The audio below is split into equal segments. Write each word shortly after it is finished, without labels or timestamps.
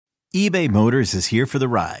eBay Motors is here for the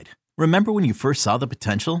ride. Remember when you first saw the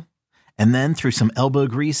potential? And then through some elbow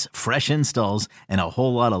grease, fresh installs, and a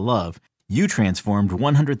whole lot of love, you transformed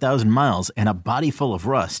 100,000 miles and a body full of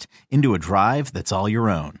rust into a drive that's all your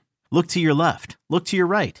own. Look to your left. Look to your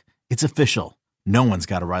right. It's official. No one's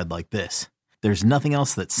got a ride like this. There's nothing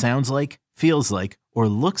else that sounds like, feels like, or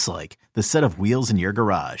looks like the set of wheels in your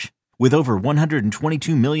garage. With over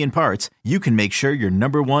 122 million parts, you can make sure your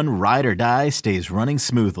number one ride or die stays running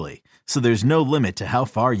smoothly. So there's no limit to how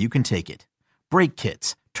far you can take it. Brake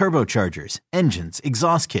kits, turbochargers, engines,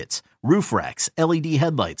 exhaust kits, roof racks, LED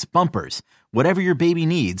headlights, bumpers, whatever your baby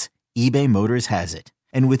needs, eBay Motors has it.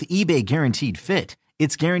 And with eBay Guaranteed Fit,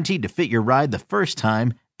 it's guaranteed to fit your ride the first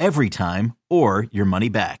time, every time, or your money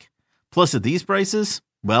back. Plus at these prices,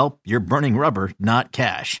 well, you're burning rubber, not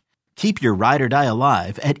cash. Keep your ride or die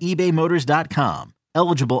alive at ebaymotors.com.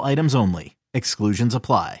 Eligible items only. Exclusions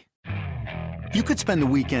apply. You could spend the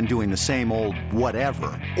weekend doing the same old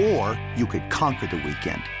whatever, or you could conquer the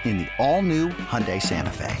weekend in the all-new Hyundai Santa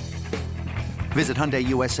Fe. Visit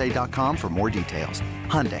HyundaiUSA.com for more details.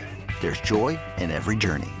 Hyundai, there's joy in every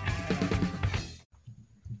journey.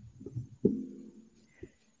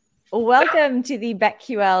 Welcome to the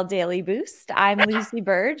BetQL Daily Boost. I'm Lucy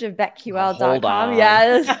Burge of BetQL.com. Hold on.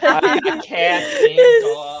 Yes. Cat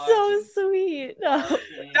It's so sweet. No.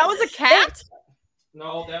 That was a cat?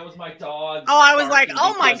 No, that was my dog. Oh, I was like,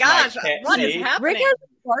 oh my gosh, what is Rick happening? has a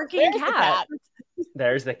barking There's the cat.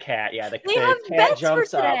 There's the cat. Yeah, the They have cat bets for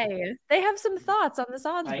jumps up. today. They have some thoughts on this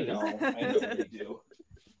odds I boost. know they do.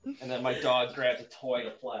 And then my dog grabs a toy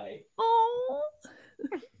to play. Oh.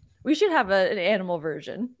 We should have an animal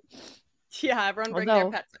version. Yeah, everyone bring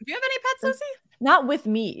Although- their pets. Do you have any pets, Lucy? Not with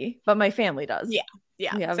me, but my family does.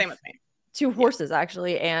 Yeah, We have same with me. 2 horses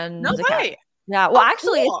actually, and No a cat. way. Yeah, well, Oh,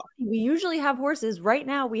 actually, cool. we usually have horses. Right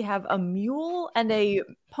now, we have a mule and a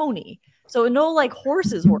pony. So no, like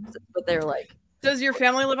horses, but they're like. Does your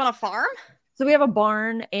family live on a farm? So we have a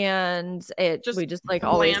barn, and we just like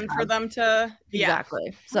always Land for have- them to. Yeah.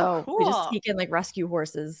 Exactly. So Oh, we just cool. sneak in like rescue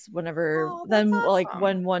horses whenever. Oh, Then that's like awesome.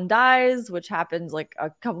 when one dies, which happened like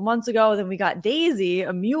a couple months ago, then we got Daisy,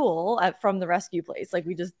 a mule, from the rescue place. Like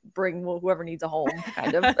we just bring whoever needs a home,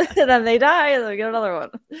 kind of. And then they die, and then we get another one.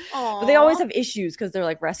 But they always Aw. have issues because they're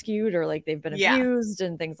like rescued or like they've been Yeah. abused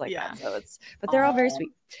and things like Yeah. that. So but they're all very Aw.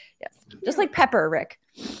 sweet. Yes, just like Pepper, Rick,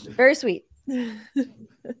 very sweet.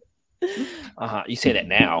 You say that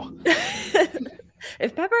now.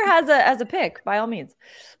 If Pepper has a pick, by all means.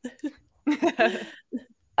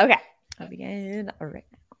 Okay, I'll begin right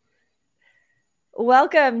now.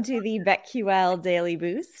 Welcome to the BetQL Daily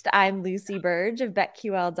Boost. I'm Lucy Burge of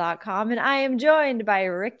BetQL.com, and I am joined by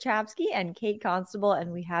Rick Chapsky and Kate Constable,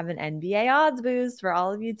 and we have an NBA odds boost for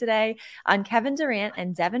all of you today on Kevin Durant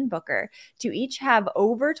and Devin Booker to each have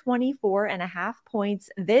over 24.5 points.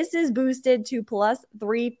 This is boosted to plus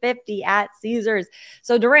 350 at Caesars.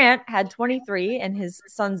 So Durant had 23 in his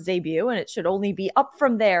son's debut, and it should only be up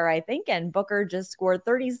from there, I think, and Booker just scored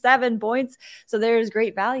 37 points. So there's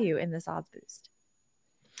great value in this odds boost.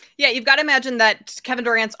 Yeah, you've got to imagine that Kevin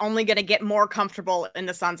Durant's only going to get more comfortable in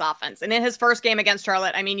the Suns offense. And in his first game against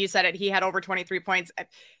Charlotte, I mean, you said it, he had over 23 points.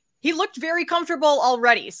 He looked very comfortable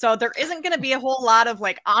already. So there isn't going to be a whole lot of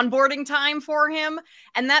like onboarding time for him.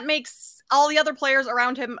 And that makes all the other players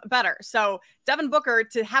around him better. So Devin Booker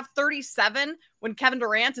to have 37 when Kevin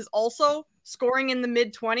Durant is also scoring in the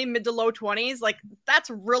mid to low 20s, like that's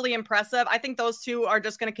really impressive. I think those two are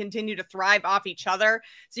just going to continue to thrive off each other.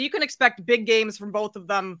 So you can expect big games from both of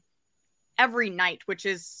them every night, which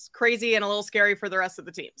is crazy and a little scary for the rest of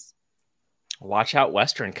the teams. Watch out,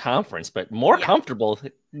 Western Conference, but more comfortable.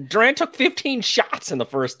 Durant took 15 shots in the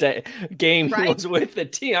first game he was with the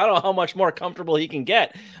team. I don't know how much more comfortable he can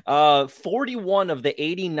get. 41 of the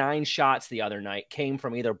 89 shots the other night came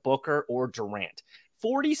from either Booker or Durant.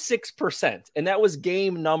 46%. And that was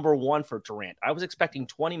game number 1 for Durant. I was expecting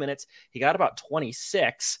 20 minutes. He got about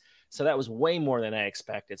 26. So that was way more than I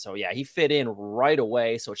expected. So yeah, he fit in right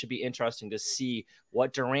away. So it should be interesting to see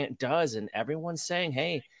what Durant does. And everyone's saying,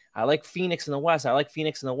 hey, I like Phoenix in the West. I like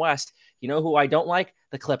Phoenix in the West. You know who I don't like?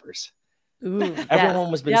 The Clippers. Ooh, Everyone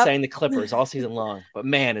has been saying the Clippers all season long, but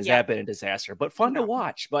man, has that been a disaster, but fun to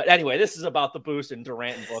watch. But anyway, this is about the boost in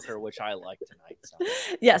Durant and Booker, which I like tonight.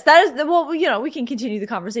 So. Yes, that is well, you know, we can continue the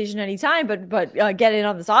conversation anytime, but get in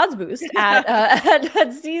on this odds boost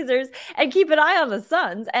at Caesars and keep an eye on the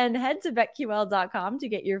Suns and head to betql.com to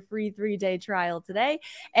get your free 3-day trial today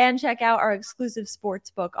and check out our exclusive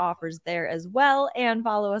sportsbook offers there as well. And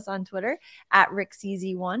follow us on Twitter at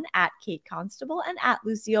RickCZ1, at Kate Constable, and at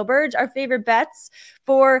Lucille Burge. Our favorite favorite bets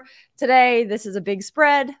for today. This is a big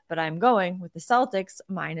spread, but I'm going with the Celtics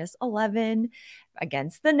minus 11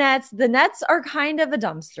 against the Nets. The Nets are kind of a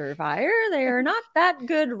dumpster fire. They are not that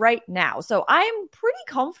good right now. So I'm pretty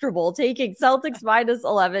comfortable taking Celtics minus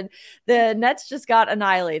 11. The Nets just got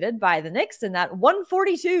annihilated by the Knicks in that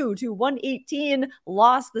 142-118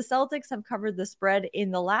 loss. The Celtics have covered the spread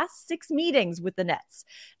in the last 6 meetings with the Nets.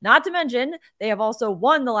 Not to mention, they have also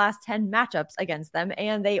won the last 10 matchups against them,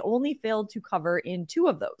 and they only failed to cover in 2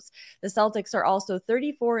 of those. The Celtics are also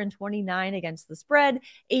 34-29 against the spread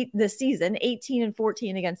this season,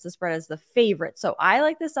 18-14 against the spread as the favorite. So I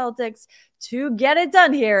like the Celtics to get it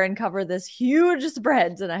done here and cover this huge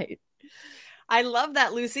spread tonight. I love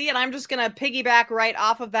that, Lucy. And I'm just going to piggyback right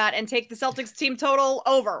off of that and take the Celtics team total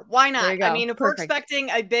over. Why not? I mean, if we're expecting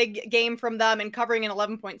a big game from them and covering an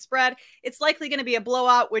 11-point spread, it's likely going to be a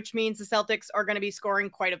blowout, which means the Celtics are going to be scoring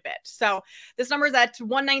quite a bit. So this number is at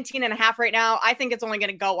 119.5 right now. I think it's only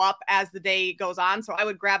going to go up as the day goes on. So I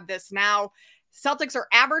would grab this now. Celtics are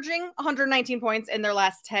averaging 119 points in their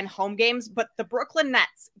last 10 home games, but the Brooklyn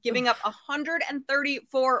Nets giving up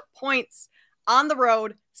 134 points on the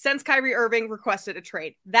road since Kyrie Irving requested a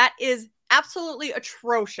trade. That is absolutely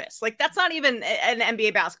atrocious. Like, that's not even an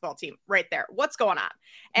NBA basketball team right there. What's going on?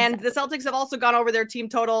 And the Celtics have also gone over their team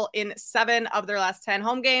total in 7 of their last 10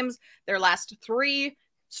 home games, their last 3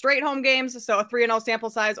 straight home games. So a 3-0 sample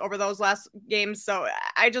size over those last games. So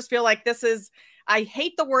I just feel like this is, I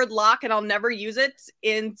hate the word lock and I'll never use it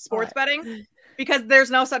in sports betting because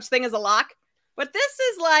there's no such thing as a lock. But this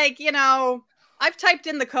is like, you know, I've typed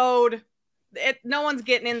in the code. No one's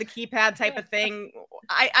getting in the keypad type of thing.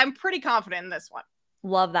 I'm pretty confident in this one.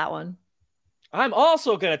 Love that one. I'm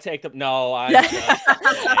also going to take I'm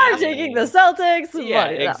taking the Celtics. Yeah,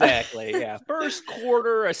 exactly. Yeah. First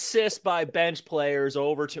quarter assist by bench players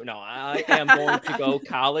over 2. No, I am going to go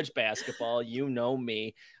college basketball. You know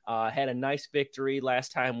me. Had a nice victory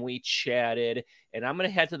last time we chatted, and I'm going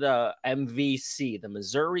to head to the MVC, the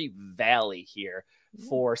Missouri Valley here,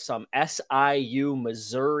 for some SIU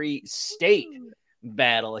Missouri State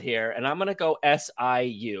battle here. And I'm going to go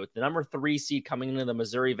SIU, the number 3 seed coming into the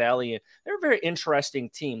Missouri Valley. They're a very interesting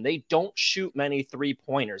team. They don't shoot many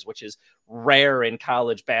 3-pointers, which is rare in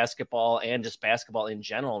college basketball and just basketball in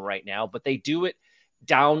general right now, but they do it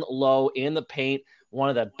down low in the paint. One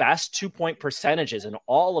of the best 2-point percentages in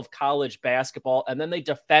all of college basketball. And then they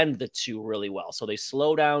defend the 2 really well. So they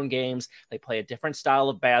slow down games. They play a different style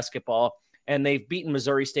of basketball. And they've beaten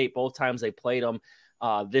Missouri State both times they played them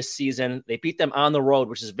this season. They beat them on the road,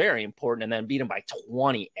 which is very important, and then beat them by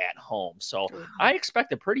 20 at home. So I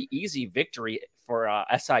expect a pretty easy victory for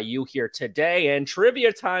SIU here today. And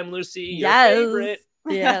trivia time, Lucy, your favorite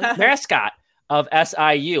mascot of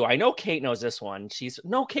SIU. I know Kate knows this one.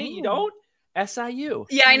 No, Kate, you don't? SIU.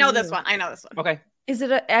 Yeah, I know this one. Okay. Is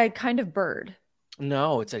it a kind of bird?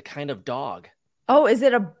 No, it's a kind of dog. Oh, is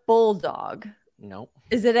it a bulldog? Nope.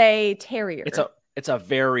 Is it a terrier? It's a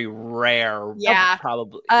very rare,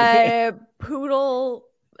 probably a poodle.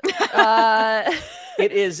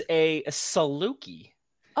 It is a Saluki.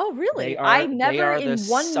 Oh, really? I never in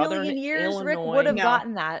 1 million years, Illinois, Rick, would have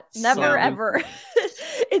gotten that. Never, ever.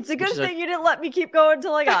 It's a good thing you didn't let me keep going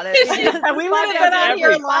until I got it. We would have been on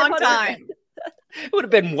here a long time. It would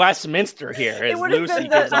have been Westminster here. It would have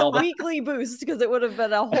been a weekly boost because it would have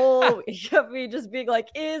been a whole week of me just being like,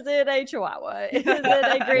 is it a Chihuahua? Is it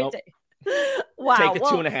a Great Dane? Wow. Take the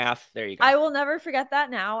 2.5. There you go. I will never forget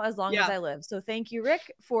that now as long as I live. So thank you,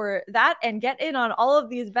 Rick, for that. And get in on all of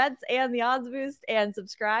these bets and the odds boost and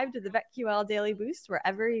subscribe to the BetQL Daily Boost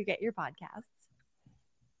wherever you get your podcasts.